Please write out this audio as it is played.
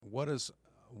What is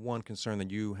one concern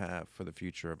that you have for the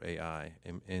future of AI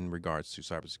in regards to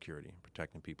cybersecurity,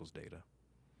 protecting people's data?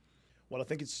 Well, I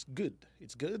think it's good.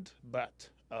 It's good, but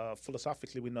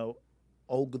philosophically, we know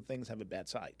all good things have a bad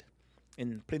side.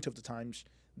 And plenty of the times,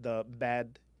 the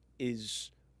bad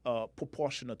is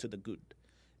proportional to the good.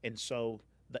 And so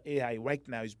the AI right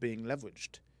now is being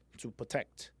leveraged to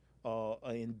protect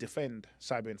and defend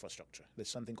cyber infrastructure. There's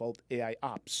something called AI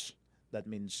ops. That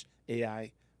means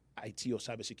AI, IT, or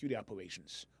cybersecurity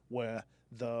operations, where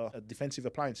the defensive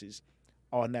appliances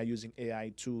are now using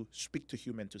AI to speak to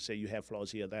human to say you have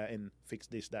flaws here, there, and fix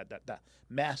this, that.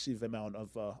 Massive amount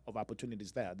of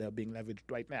opportunities there. They're being leveraged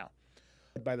right now.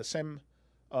 By the same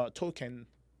token,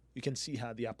 you can see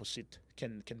how the opposite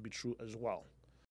can be true as well.